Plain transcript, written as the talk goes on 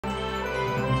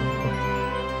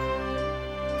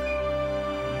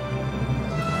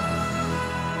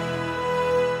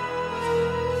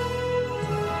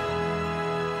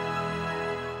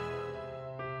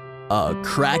A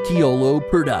Cracchiolo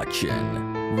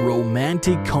production,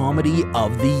 romantic comedy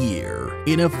of the year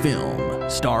in a film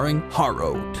starring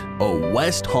Harout, a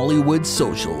West Hollywood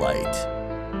socialite,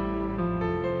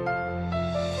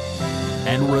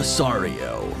 and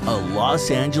Rosario, a Los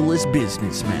Angeles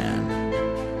businessman.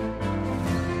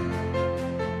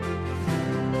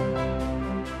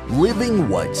 Living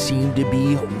what seemed to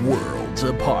be worlds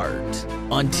apart,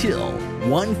 until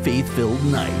one faith-filled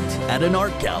night at an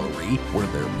art gallery where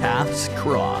their paths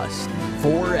crossed.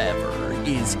 Forever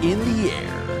is in the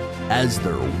air. As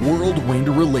their whirlwind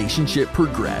relationship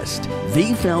progressed,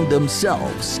 they found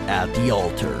themselves at the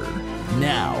altar.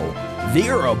 Now, they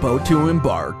are about to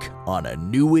embark on a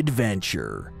new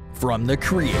adventure. From the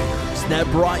creators that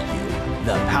brought you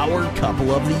the Power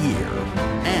Couple of the Year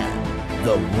and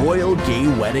the Royal Gay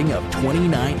Wedding of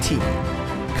 2019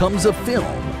 comes a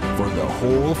film for the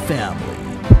whole family.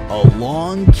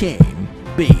 Along Came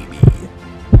Baby.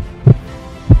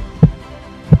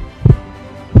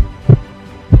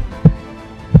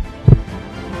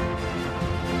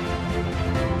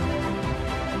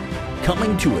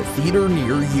 Coming to a theater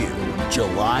near you,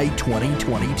 July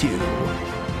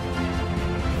 2022.